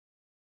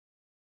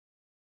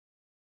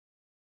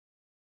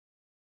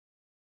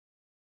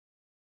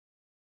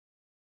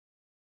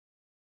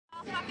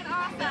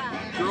awesome.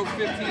 Drove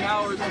 15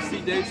 hours to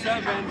see Day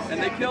 7,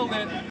 and they killed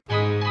it.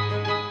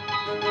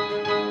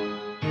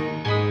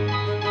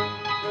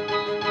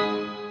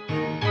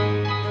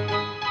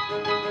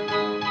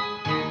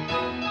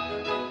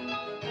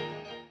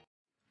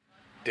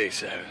 Day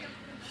 7.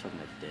 Suck my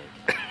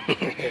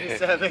dick. Day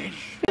 7.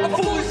 I'm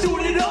fully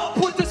suited up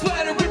with the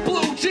sweater and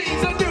blue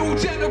jeans. A new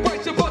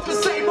generation, but the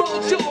same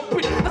old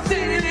jumping. I'm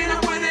sitting and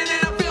I'm winning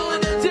and I'm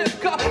feeling the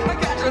tip cup. I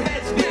got your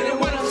head spinning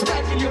when I'm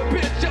scratching your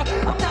picture.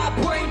 I'm not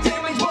brain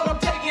damaged, but I'm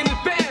taking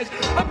advantage.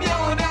 I'm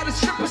yelling at a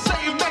stripper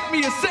saying, make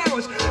me a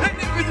sandwich. And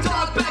if you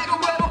talk back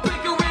away, I'll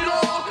figure it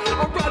all.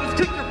 I'll rather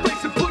kick your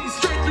face and put you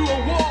straight through a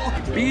wall.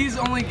 Bees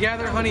only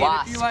gather honey.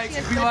 Wasp, And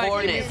if you like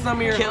hornet, some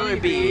of your killer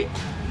bee,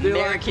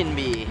 American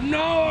bee.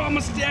 No, I'm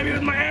gonna stab you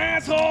with my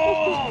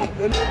asshole!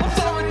 I'm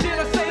sorry, did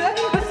I say that?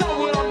 That's not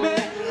what I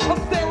meant. I'm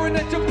staring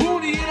at your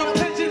booty and I'm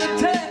pitching a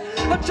tent.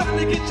 I'm trying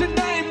to get your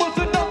name with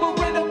a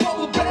number in a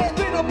bubble bag.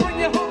 Then I'll bring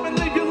you home and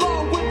leave you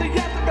alone with the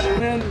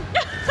aftermath. And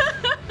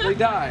they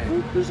die.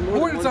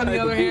 Hornets, on the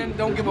other hand,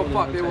 don't give a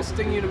fuck. They will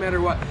sting you no matter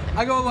what.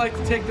 I go like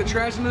to take the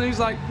trash and then he's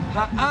like,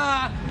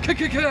 ha-ah,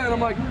 and I'm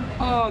like,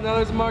 oh, now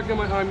there's a mark on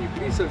my arm, you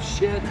piece of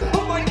shit.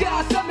 Oh my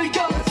God, let me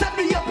go, set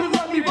me up and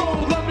let me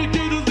roll. Let me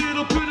get a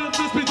little bit of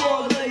this before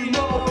I let you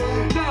know.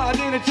 Nah,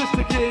 then it's just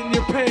to get in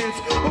your pants.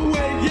 Oh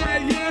wait,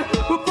 yeah,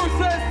 but first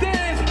let's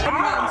dance. I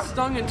haven't gotten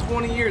stung in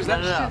 20 years.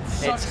 That shit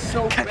sucks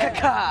so bad.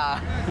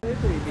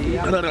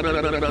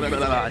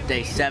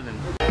 Day 7.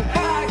 I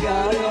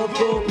got a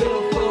full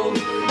bill phone,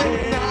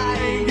 and I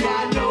ain't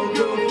got no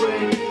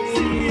girlfriend.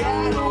 See,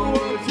 I don't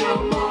work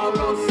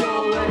tomorrow, so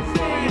let's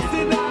dance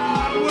the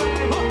night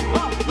away.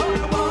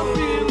 I'm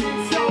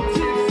feeling so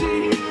tipsy,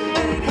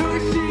 and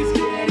Hershey's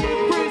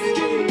getting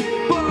frisky.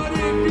 But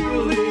if you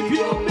leave,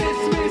 you'll miss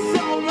me,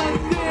 so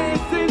let's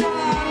dance the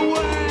night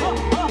away.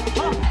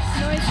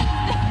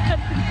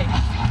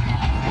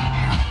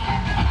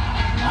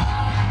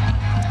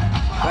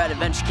 We're at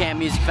Adventure Camp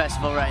Music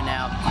Festival right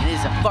now. It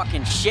is a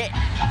fucking shit.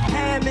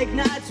 Hammock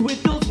nights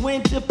with those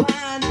winter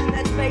pines, and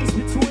that space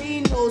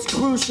between those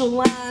crucial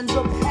lines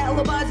of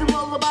alibis and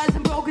lullabies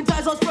and broken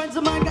ties. Those friends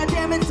of mine,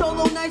 goddammit,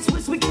 solo nights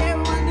with sweet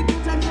Caroline. The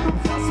good times don't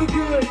feel so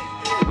good,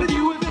 but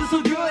you would feel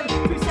so good.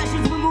 3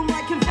 sessions with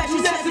moonlight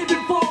confessions, as it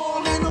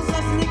before. Man, those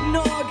lessons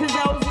ignored, cause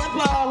I was left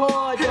by a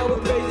heart. Yeah,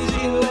 we're crazy,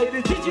 she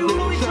later. Did you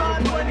really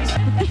try to play me?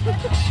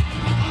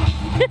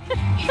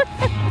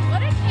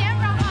 What a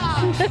camera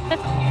hog.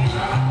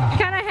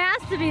 Kinda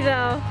has to be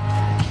though.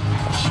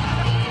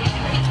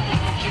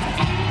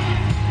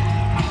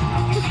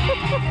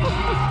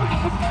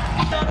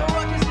 Not a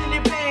ruckus in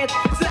your pants,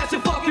 that's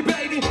your fucking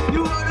baby.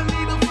 You heard of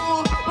me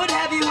before, but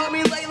have you heard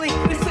me lately?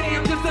 They say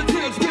I'm just a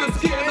bitch, real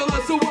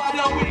scandalous, so why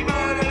don't we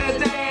murder this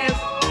dance?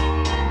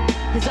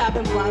 Cause I've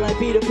been fly like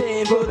Peter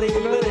Pan for the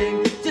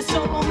evening, just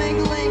solo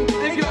mingling,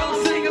 and girl,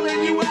 I'm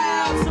singling you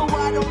out. So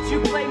why don't you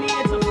play me?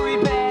 It's a free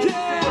pass.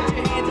 Yeah. Put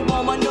your hands up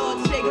on my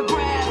nuts, take a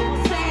grab,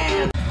 we'll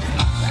stand. I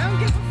don't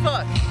give a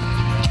fuck.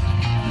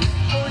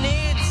 Who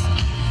needs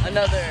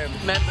another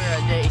member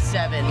of Day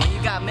 7 when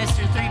you got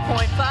Mr.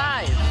 3.5?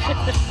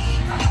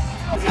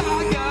 I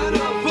got a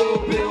full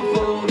bill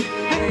phone,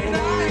 and I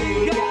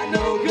ain't got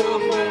no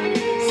girlfriend.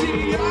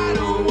 See, I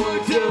don't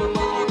work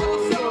tomorrow,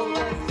 so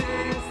let's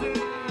dance the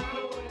night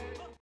away.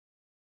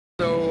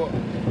 So,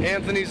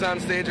 Anthony's on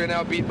stage right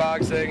now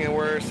beatboxing, and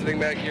we're sitting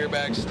back here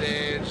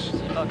backstage.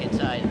 It's fucking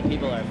tight.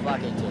 People are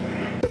flocking to him.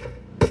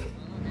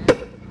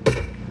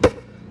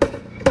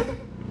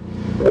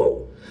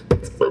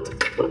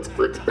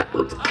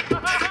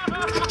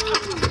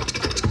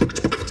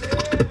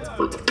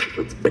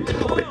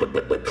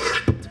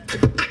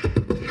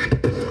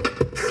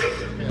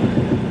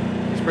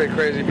 It's pretty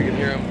crazy if you can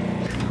hear him.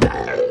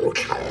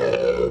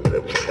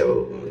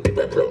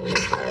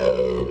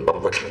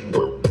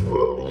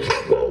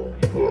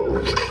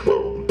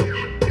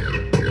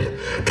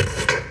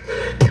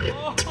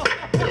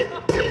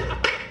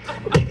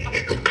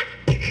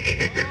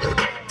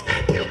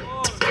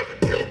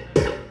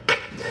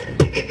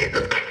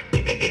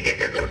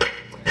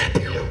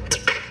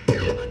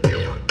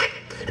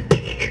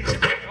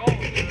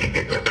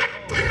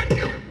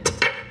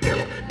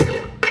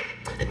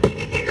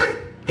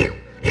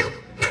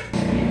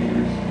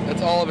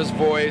 That's all of his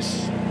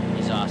voice.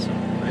 He's awesome.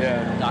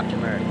 Yeah.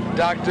 Dr.Mer.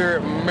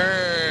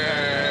 Dr.Mer.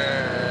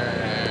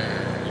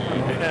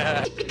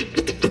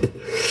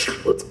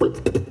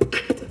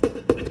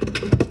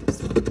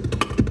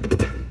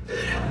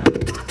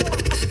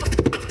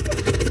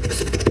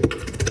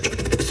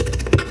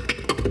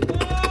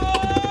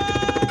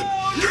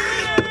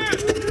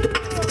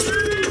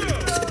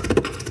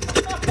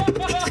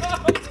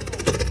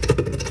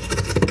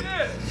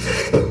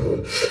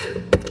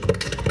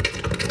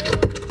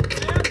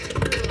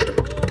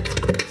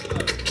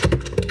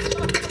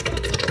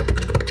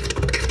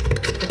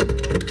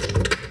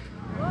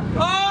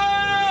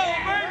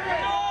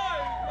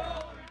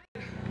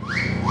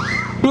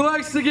 Who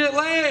likes to get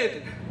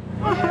laid?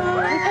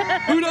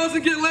 Who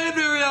doesn't get laid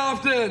very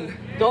often?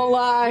 Don't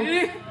lie.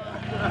 Me?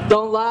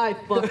 Don't lie,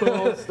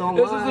 fuckholes. Don't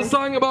This lie. is a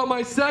song about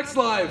my sex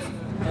life.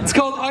 It's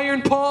called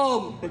Iron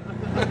Palm.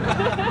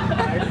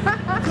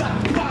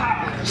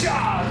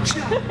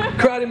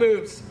 Karate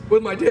moves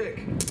with my dick.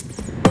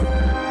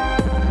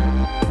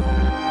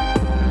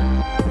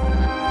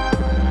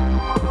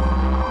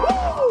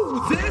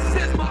 Woo! This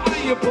is my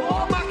iron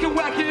palm. I can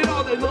whack it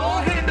all day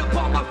long. Hand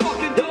upon my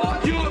fucking door.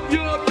 Yup,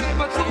 get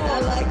my I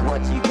like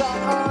what you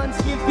got on.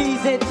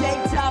 Skippies and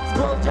tank tops,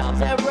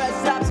 blowjobs and rest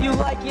stops. You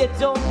like it,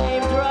 don't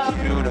name drop.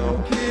 You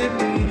don't give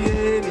me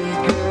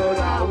any girl.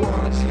 I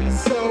want you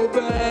so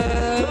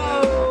bad.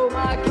 Oh,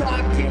 my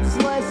cock gets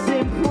less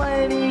than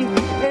plenty,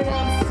 and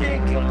I'm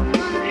sick of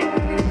my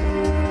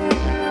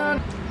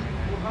hand.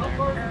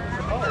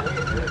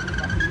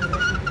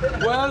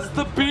 Where's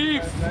the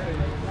beef?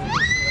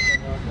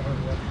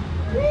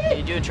 Can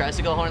you do a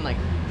tricycle horn like?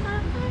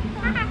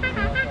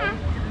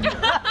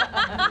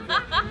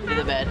 To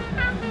the bed.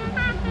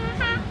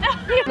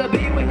 The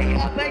beat with hate,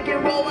 I bang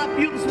and roll, I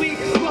feel the sweet.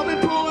 Rubbing,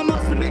 pulling,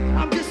 must admit,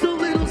 I'm just a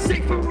little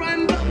sick for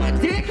running about my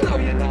dick. No,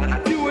 you're not. I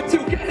do it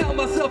too. Can't help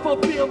myself.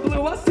 I'm feeling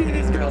blue. I see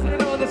these girls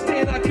and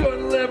understand I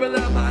couldn't live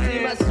without my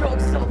See, my hands.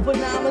 stroke's so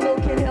phenomenal,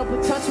 can't help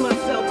but touch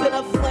myself. Then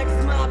I flex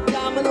my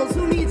abdominals.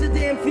 Who needs a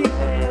damn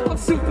female? I'm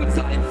super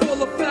tight and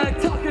full of fag.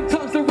 Talking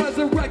tongues to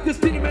resurrect this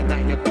demon. Now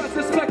you best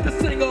respect the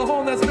single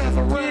home that's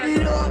Nazareth.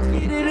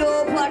 Get it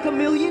up like a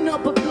million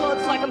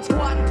uppercuts, like I'm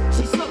squatting.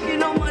 She's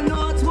sucking on my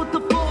nuts. What the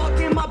fuck?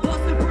 Am I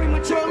busting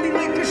prematurely?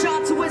 Liquor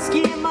shots of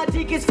whiskey and my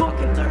dick is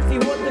fucking thirsty.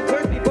 What the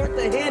curse? Be birth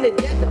the hand and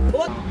death the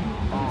put.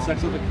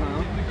 Sex with a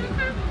clown.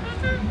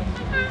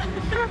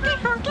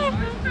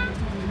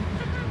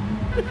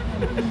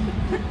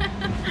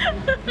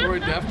 You're a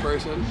deaf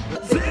person.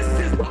 This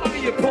is my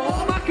iron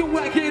palm. I can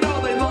whack it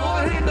all day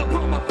long. Hand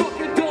upon my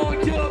fucking door.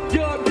 Yup,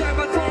 damn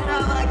it. And I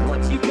like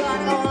what you got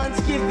on.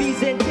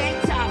 Skippies and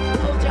tank tops,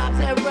 blowjobs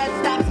and rest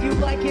stops. You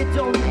like it,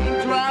 don't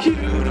name drop.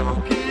 You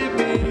don't give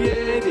me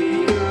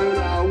any girl.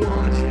 I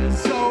want you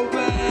so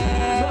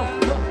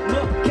bad.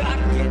 Look, cock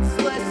gets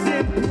less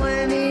than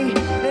plenty,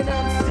 and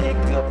I'm sick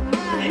of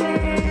my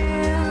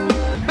hand.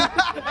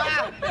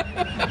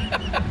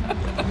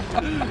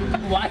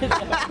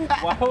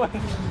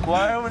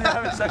 Why when you're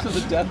having sex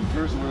with a deaf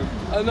person?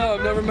 I know,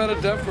 I've never met a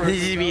deaf person.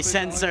 These need to be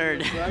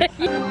censored.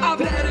 I've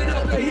had it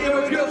up to here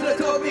with girls that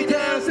told me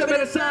down, step it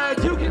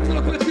aside. You can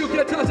look, but you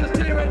can touch, it's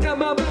tearing down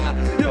my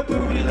mind. Your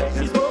booty like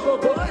she's bubble,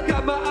 but I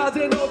got my eyes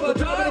in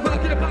overdrive. If I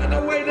can find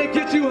a way to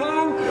get you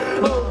home,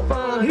 oh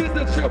fine, here's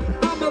the truth.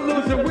 I'm a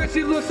loser. When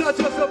she looks, I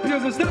just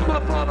abuse. It's not my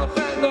fault, I'm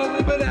fat and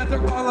ugly, but after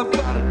all, I'm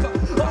caught in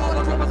all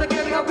the rumors are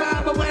getting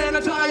around, but when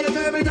I try to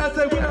tell me, I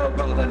say, we're all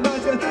the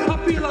nonsense. I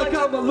feel like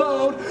I'm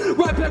alone,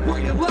 right back where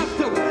you left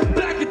them,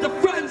 back at the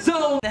friend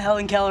zone. The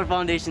Helen Keller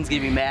Foundation's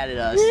gonna be mad at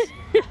us.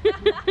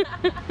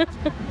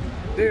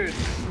 Dude,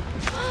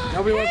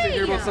 nobody wants to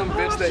hear about some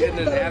bitch that hid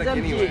in an attic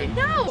anyway.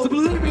 No. So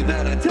believe me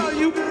that I tell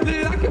you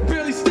that I can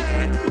barely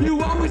stand.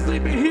 You always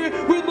leave me here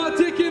with my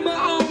dick in my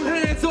own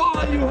hand. So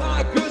all you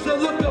hot girls that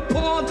look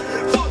upon,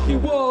 fuck you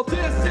all.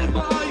 This is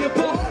my iron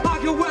ball. I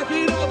can whack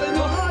it all day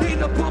long.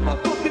 Ain't upon my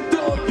fucking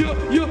door.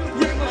 You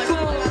yank my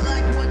song. I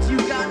like what you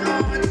got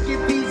on.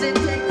 Skippies and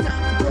tank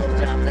tops,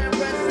 blowjobs and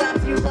rest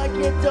stops. You like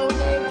it, don't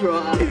name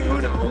drop. You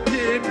don't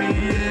give me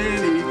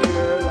any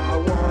girl. I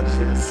want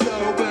you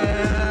so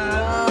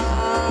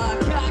bad.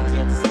 Cock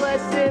gets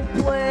less than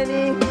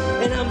plenty,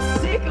 and I'm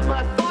sick of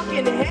my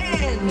fucking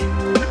hand.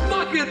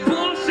 Fucking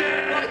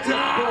bullshit.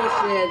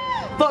 Bullshit.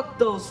 Fuck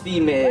those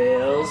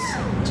females.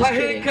 Just I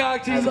kidding. hate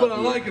cock teasers, love but I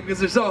you. like them because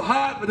they're so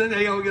hot, but then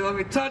they don't let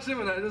me touch them,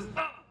 and I just...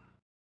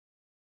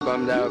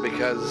 Bummed out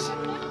because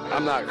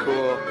I'm not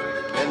cool,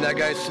 and that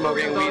guy's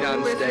smoking weed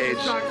on stage.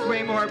 Talks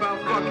way more about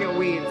fucking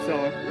weed,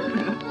 so.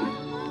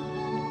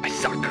 I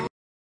suck.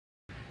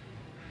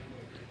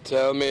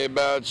 Tell me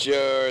about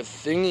your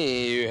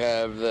thingy you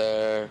have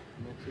there.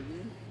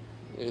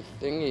 Your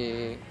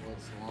thingy. Well,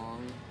 it's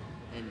long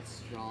and it's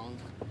strong,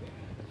 and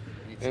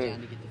it's Mm.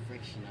 down to get the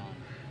friction on.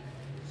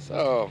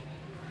 So,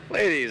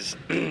 ladies.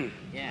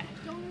 Yeah.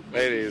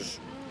 Ladies.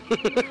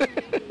 If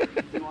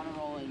you want to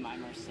roll in my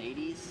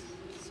Mercedes,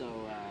 so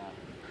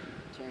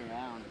turn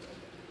around,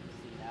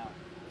 stick it out.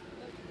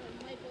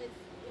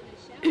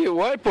 You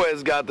white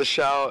boys got the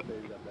shout.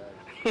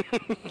 Let's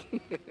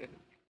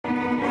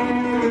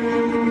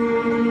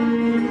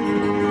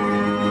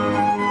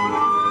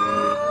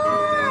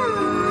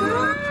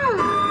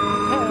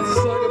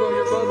talk about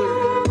your mother.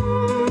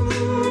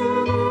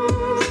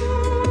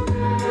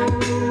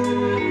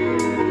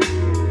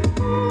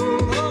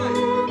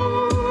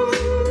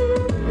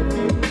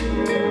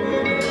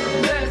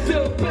 That's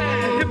so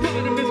bad.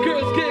 Hippopotamus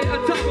girls get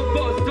on top of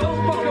us.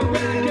 Don't fuck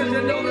around, cause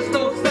you know there's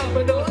no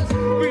stopping us.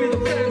 We the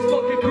fast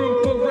fucking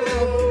group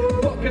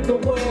around. Fucking the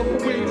world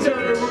when we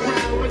turn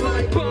around. We're like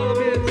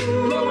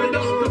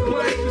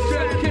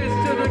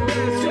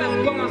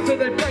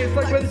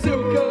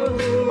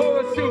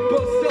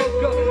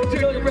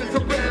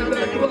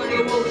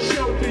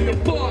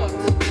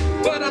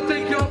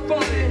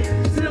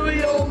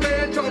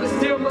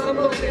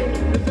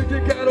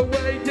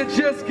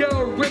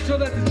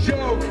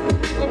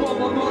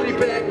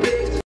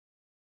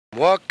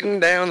Walking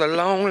down the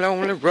long,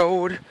 lonely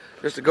road,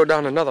 just to go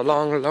down another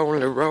long,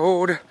 lonely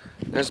road.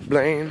 There's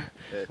Blaine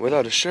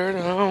without a shirt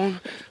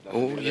on.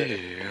 Oh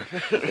yeah,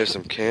 there's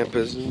some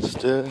campers and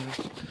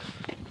stuff.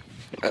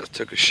 I just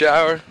took a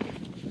shower.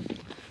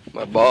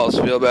 My balls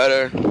feel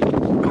better.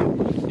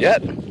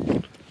 Yet,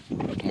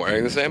 I'm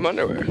wearing the same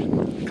underwear.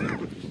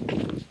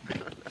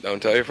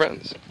 Don't tell your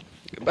friends.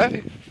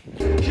 Goodbye.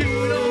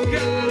 You don't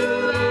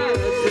gotta lie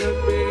to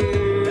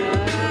me.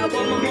 I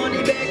want my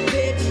money back,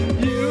 bitch.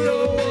 You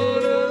don't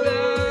wanna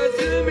lie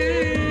to me.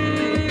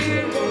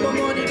 I want my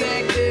money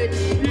back, bitch.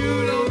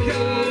 You don't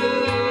gotta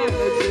lie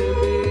to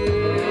me.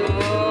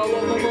 I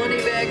want my money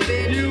back,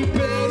 bitch. You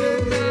better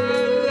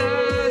not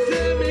lie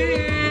to me.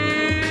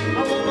 I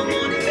want my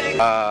money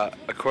back.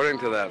 According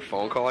to that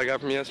phone call I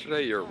got from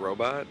yesterday, you're a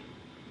robot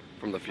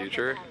from the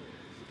future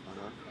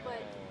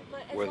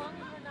with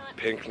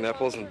pink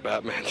nipples and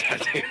Batman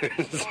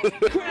tattoos.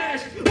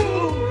 Crash,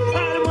 boom,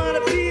 out of my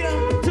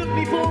appeal. Took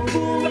me for a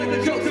fool like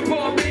the jokes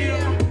upon me.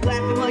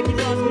 Laughing like you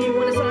lost me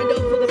when I signed up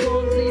for the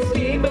Ponzi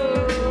scheme.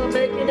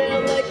 Making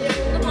out like you're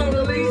the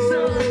Mona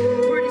Lisa.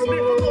 Pretty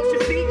spit for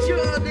motion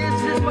feature.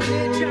 This is my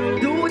niche. I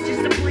do it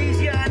just to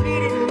please you. I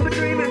need it. I'm a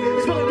dreamer.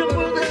 It's fucked up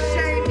world of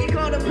shame. Get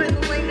caught up in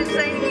the lane that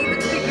ain't even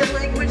speaking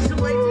language. So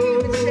late to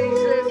even change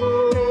this.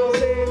 Now I'm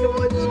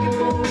paranoid, looking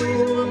for a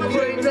reason why my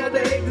brains have to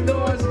hate the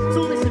noise.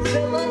 So listen,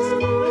 fellas.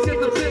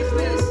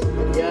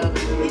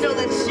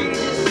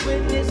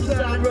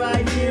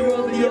 Right here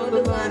on the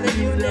other line, and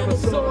you never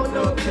saw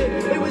nothing.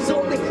 It was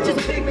only just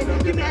a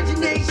figment,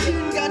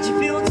 imagination got you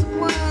feeling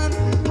sublime.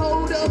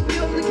 Hold up,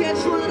 yo, the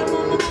catch line, I'm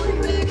on my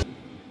money back.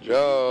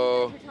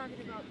 Joe,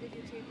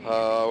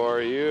 how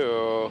are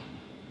you?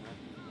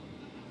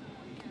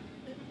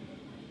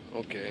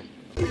 Okay.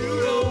 You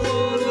don't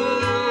wanna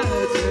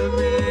lie to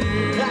me.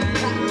 I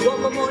want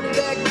my money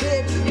back,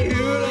 bitch. You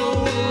don't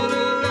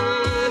wanna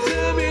lie to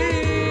me.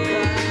 I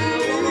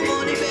want my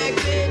money back,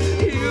 bitch.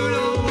 You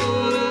don't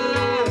wanna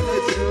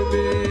lie to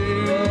me.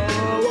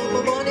 I want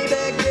my money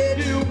back, bitch.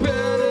 You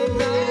better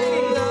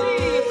not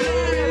lie to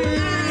me.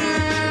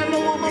 I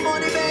want my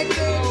money back,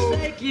 bitch.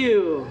 Thank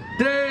you.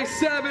 Day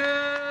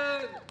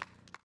 7.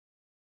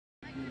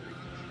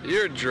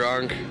 You're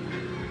drunk.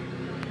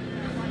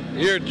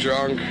 You're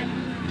drunk.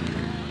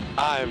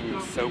 I'm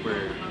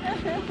sober.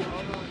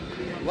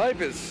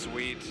 Life is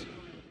sweet.